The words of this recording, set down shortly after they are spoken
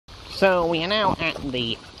So we are now at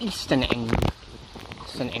the eastern end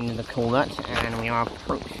of the culvert, and we are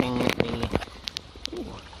approaching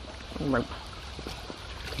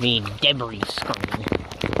the debris screen.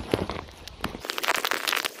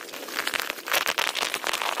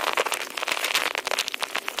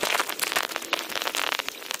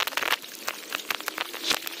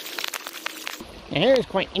 Now here is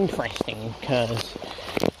quite interesting because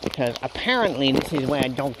apparently this is where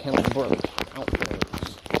Dog Kennel Brook outflows.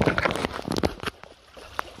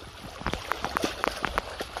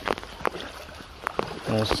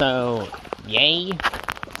 So, yay.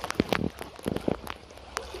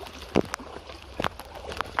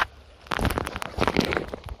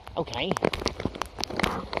 Okay.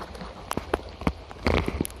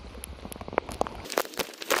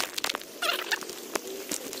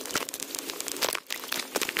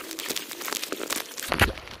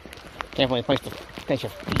 Definitely a place to place your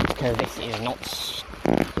feet because this is not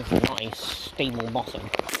a stable bottom.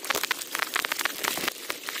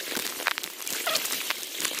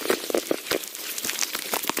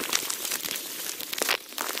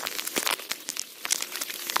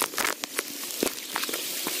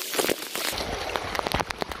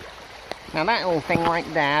 Now that little thing right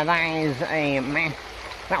there,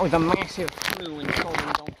 that was a massive flue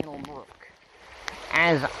installing Dog Kennel Brook.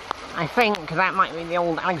 As I think that might be the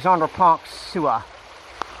old Alexandra Park sewer.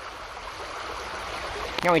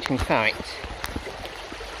 Now we can confirm it.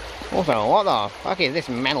 Also, what the fuck is this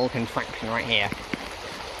metal contraption right here?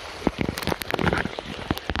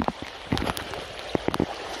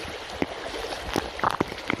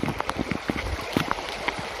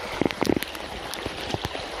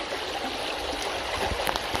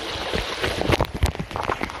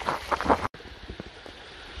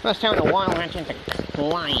 First time in a while I actually had to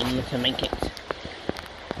climb to make it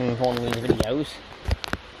in one of these videos.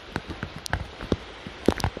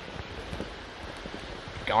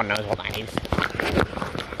 God knows what that is.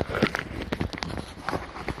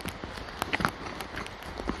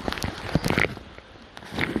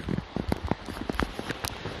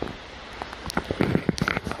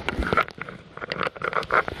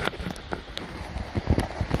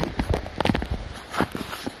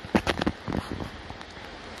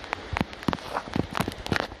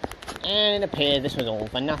 And it appears this was all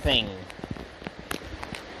for nothing.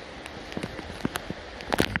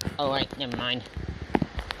 Oh right, never mind.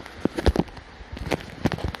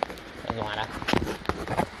 There's a ladder.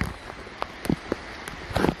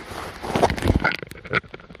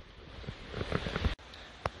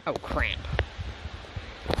 Oh crap.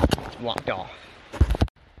 It's blocked off.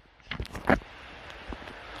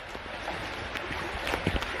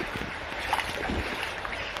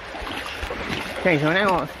 Okay, so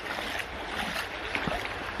now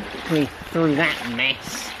through that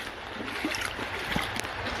mess.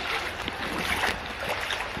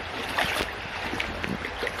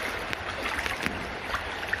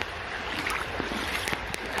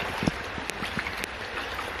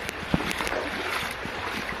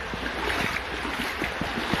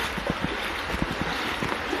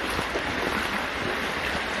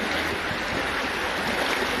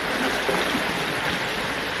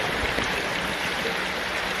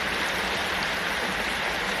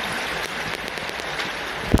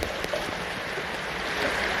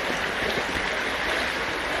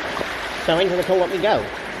 So into the culvert we go.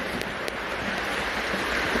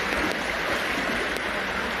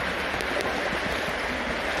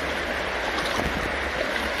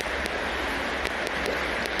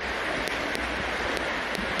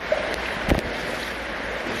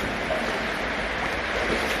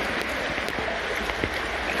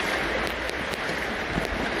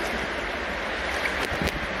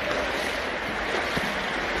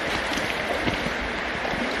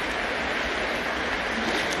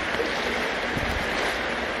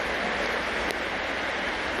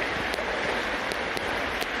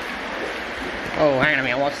 Oh, hang on a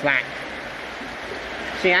minute, what's that?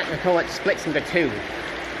 See, that the culvert splits into two.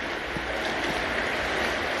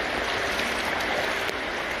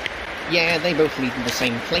 Yeah, they both lead to the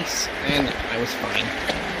same place, and I was fine.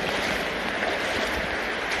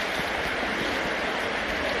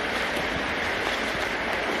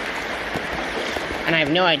 And I have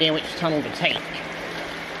no idea which tunnel to take.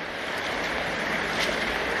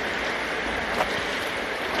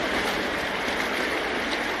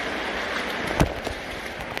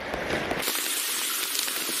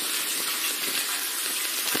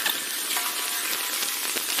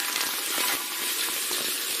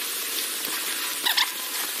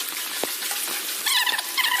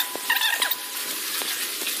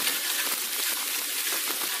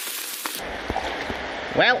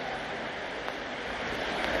 Well,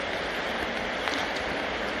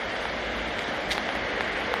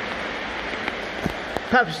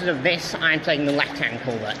 purposes of this, I'm taking the left-hand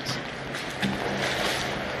culvert.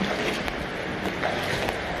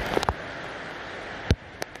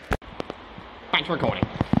 Back to recording.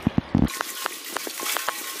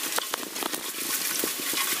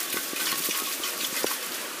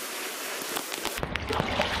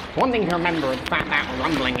 One thing to remember with the fact that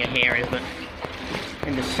rumbling you hear is that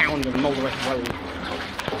in the sound of motorist road,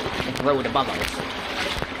 the road above us.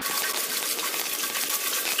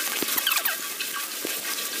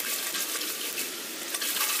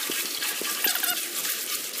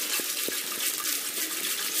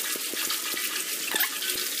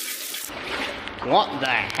 What the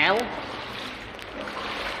hell?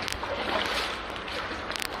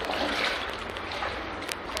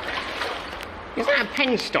 Is that a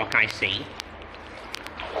penstock I see?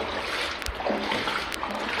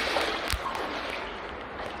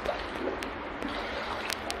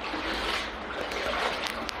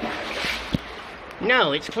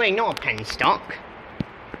 No, it's clearly not a penstock.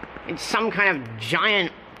 It's some kind of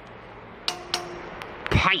giant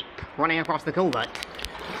pipe running across the culvert.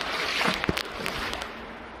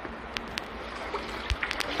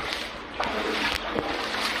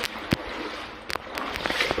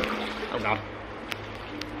 Oh god.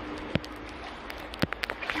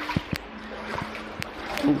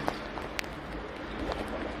 Ooh.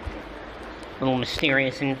 A little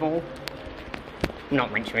mysterious info. I'm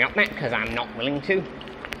not venturing up that because I'm not willing to.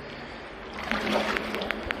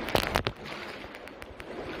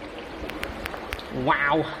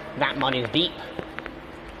 Wow, that mud is deep.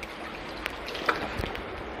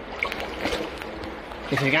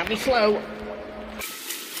 This is gonna be slow.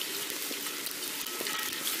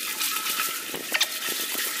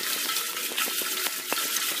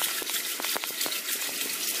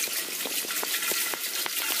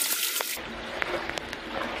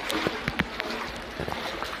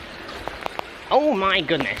 Oh my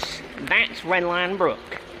goodness, that's Redland Brook.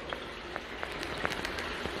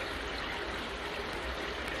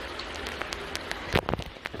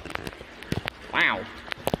 Wow,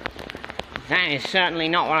 that is certainly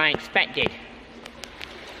not what I expected.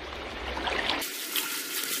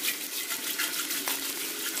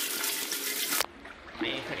 Let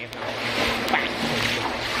me put it back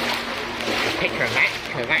a picture of that,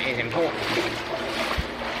 because that is important.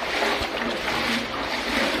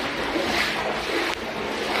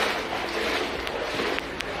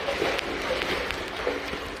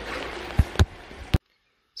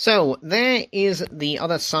 So, there is the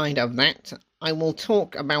other side of that. I will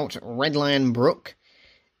talk about Redland Brook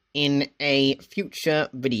in a future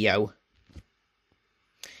video.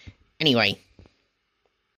 Anyway.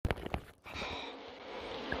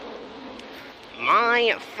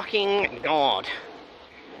 My fucking god.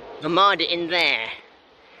 The mud in there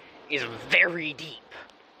is very deep.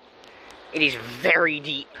 It is very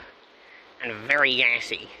deep and very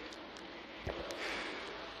gassy.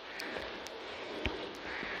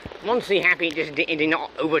 I'm honestly happy it did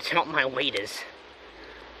not overtop my waders.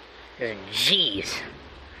 Jeez.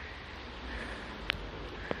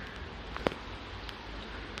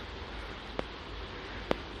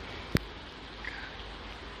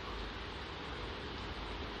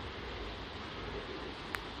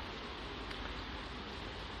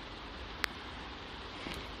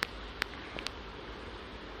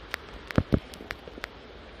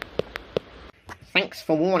 Thanks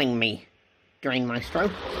for warning me during my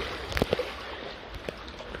stroke.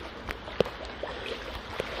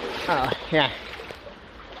 Oh, yeah.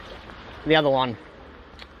 The other one.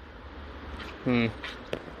 Can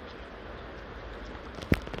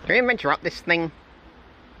we venture up this thing?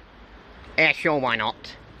 Yeah, sure, why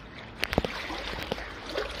not?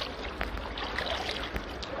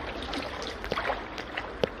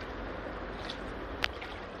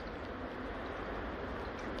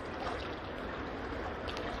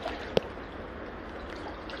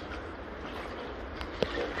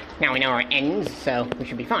 Now we know where it ends, so we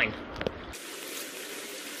should be fine.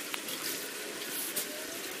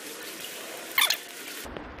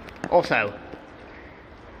 Also,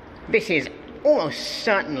 this is almost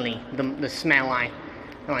certainly the smell I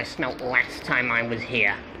smelt last time I was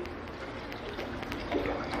here.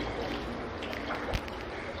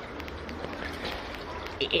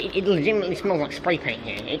 It legitimately smells like spray paint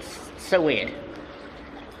here. It's so weird.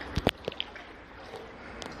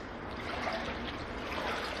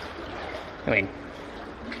 I mean,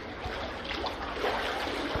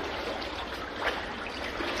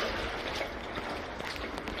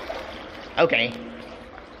 okay,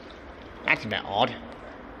 that's a bit odd.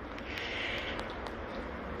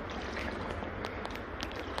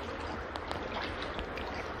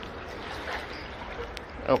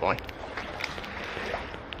 Oh boy.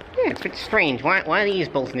 Yeah, it's a bit strange. Why are these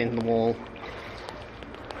bolted into the wall?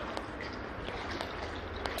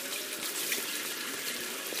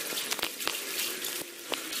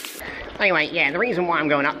 Anyway, yeah, the reason why I'm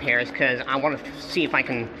going up here is because I want to see if I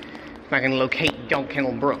can locate Dog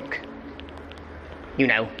Kennel Brook. You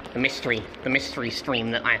know, the mystery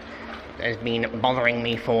stream that has been bothering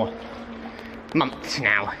me for months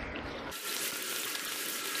now.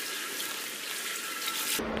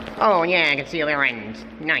 Oh yeah, I can see the other end.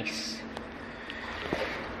 Nice.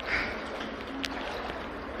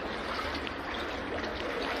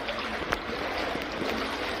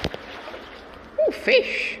 Oh,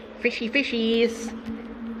 fish! Fishy fishies!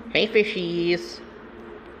 Hey fishies!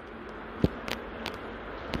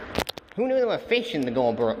 Who knew there were fish in the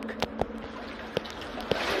Gore Brook?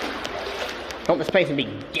 Thought this place would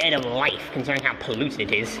be dead of life, considering how polluted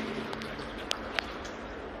it is.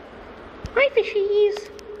 Hi fishies!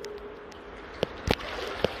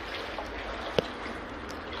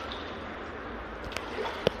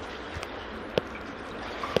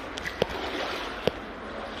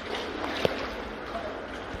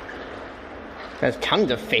 There's tons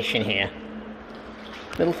of fish in here.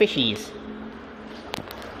 Little fishies.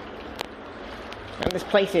 And this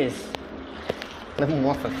place is a little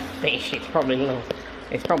more for fish. It's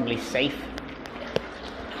probably safe.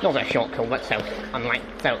 Not a short culvert, so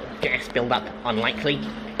gas build-up unlikely.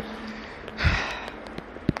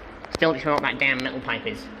 Still just know what that damn metal pipe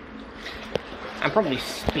is. I'll probably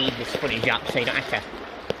speed this footage up so you don't have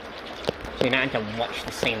to watch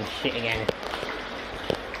the same shit again.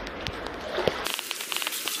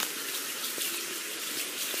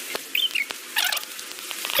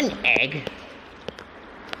 An egg?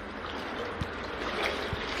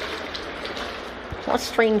 What a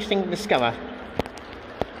strange thing to discover.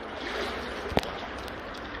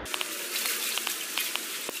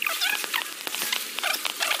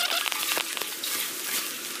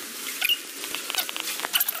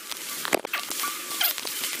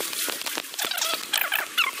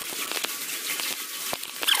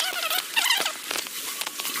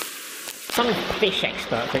 Some fish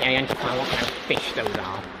experts can identify what kind of fish those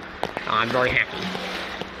are. I'm very happy.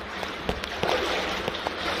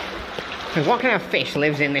 Because what kind of fish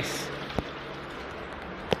lives in this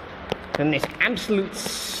absolute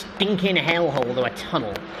stinking hellhole of a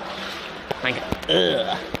tunnel? Like,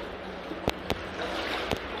 ugh.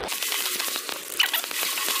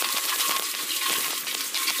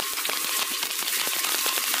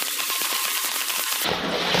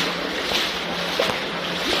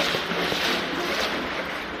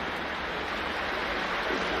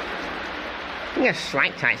 I think there's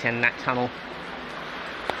stalactites in that tunnel.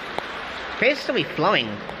 Appears to be flowing.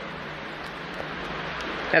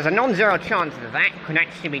 There's a non-zero chance that could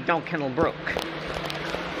actually be Dog Kennel Brook.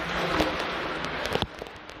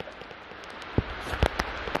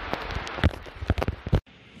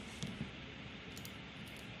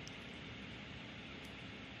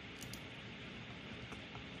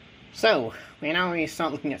 So, we're now going to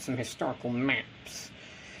start looking at some historical maps.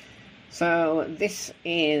 So, this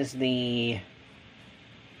is the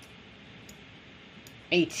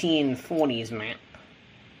 1840s map,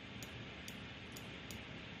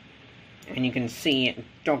 and you can see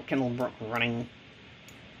Dog Kennel Brook running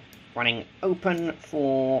open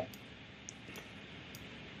for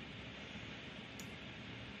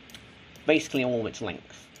basically all of its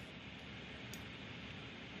length.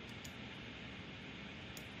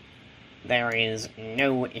 There is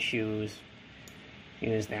no issues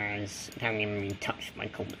it hasn't even been touched by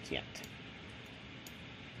culverts yet.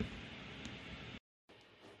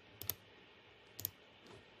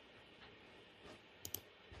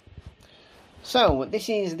 So this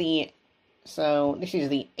is the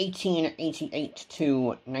 1888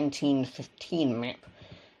 to 1915 map,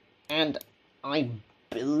 and I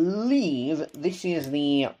believe this is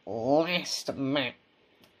the last map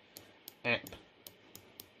that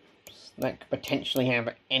could potentially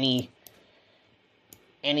have any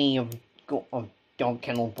of Dog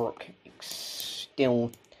Kennel Brook still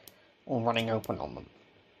running open on them.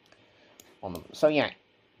 So yeah,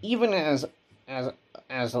 even as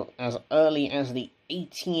early as the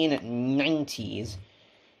 1890s,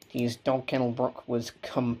 these Dog Kennel Brook was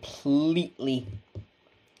completely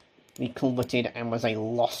culverted and was a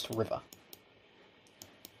lost river.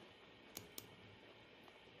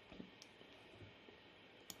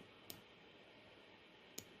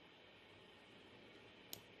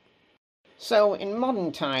 So in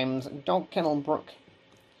modern times, Dog Kennel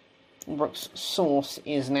Brook's source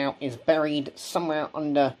is buried somewhere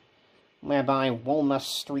under Walmer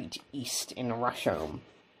Street East in Rusholme.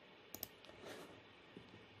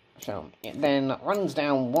 So it then runs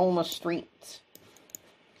down Walmer Street,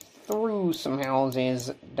 through some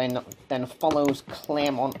houses, then follows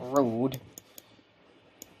Claremont Road,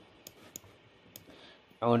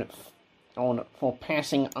 for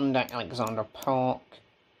passing under Alexander Park.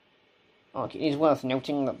 It is worth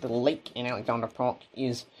noting that the lake in Alexander Park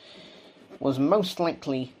was most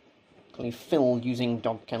likely filled using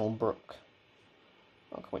Dog Kennel Brook,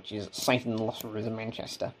 which is sited in the Lost River of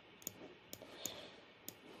Manchester.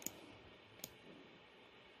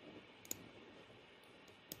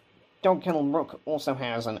 Dog Kennel Brook also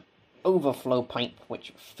has an overflow pipe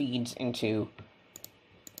which feeds into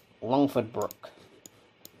Longford Brook,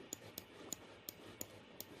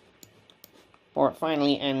 or it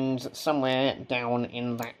finally ends somewhere down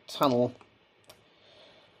in that tunnel,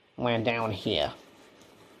 down here.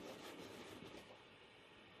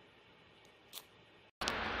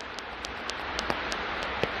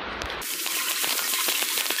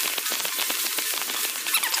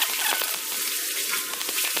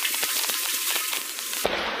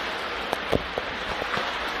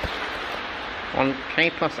 On K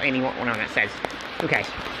plus 81, well, no, that says. Okay.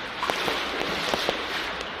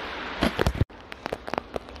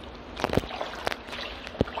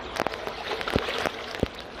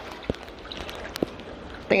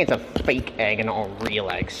 I think it's a fake egg and not a real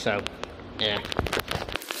egg, so, yeah.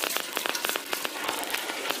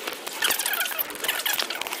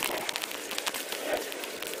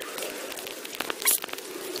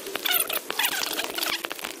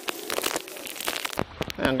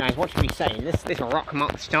 Well, guys, what should we say? This rock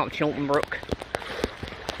mark the start of Chiltern Brook?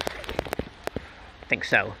 I think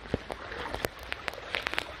so.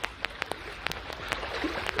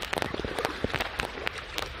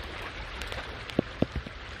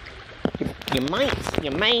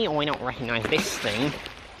 You may or may not recognise this thing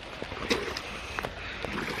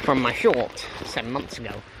from my short 7 months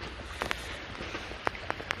ago,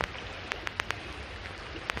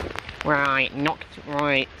 where I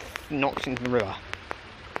knocked into the river.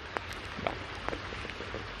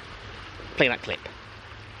 Play that clip.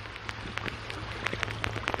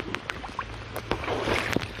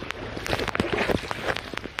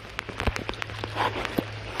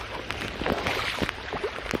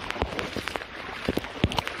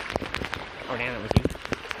 Oh, damn, that was you.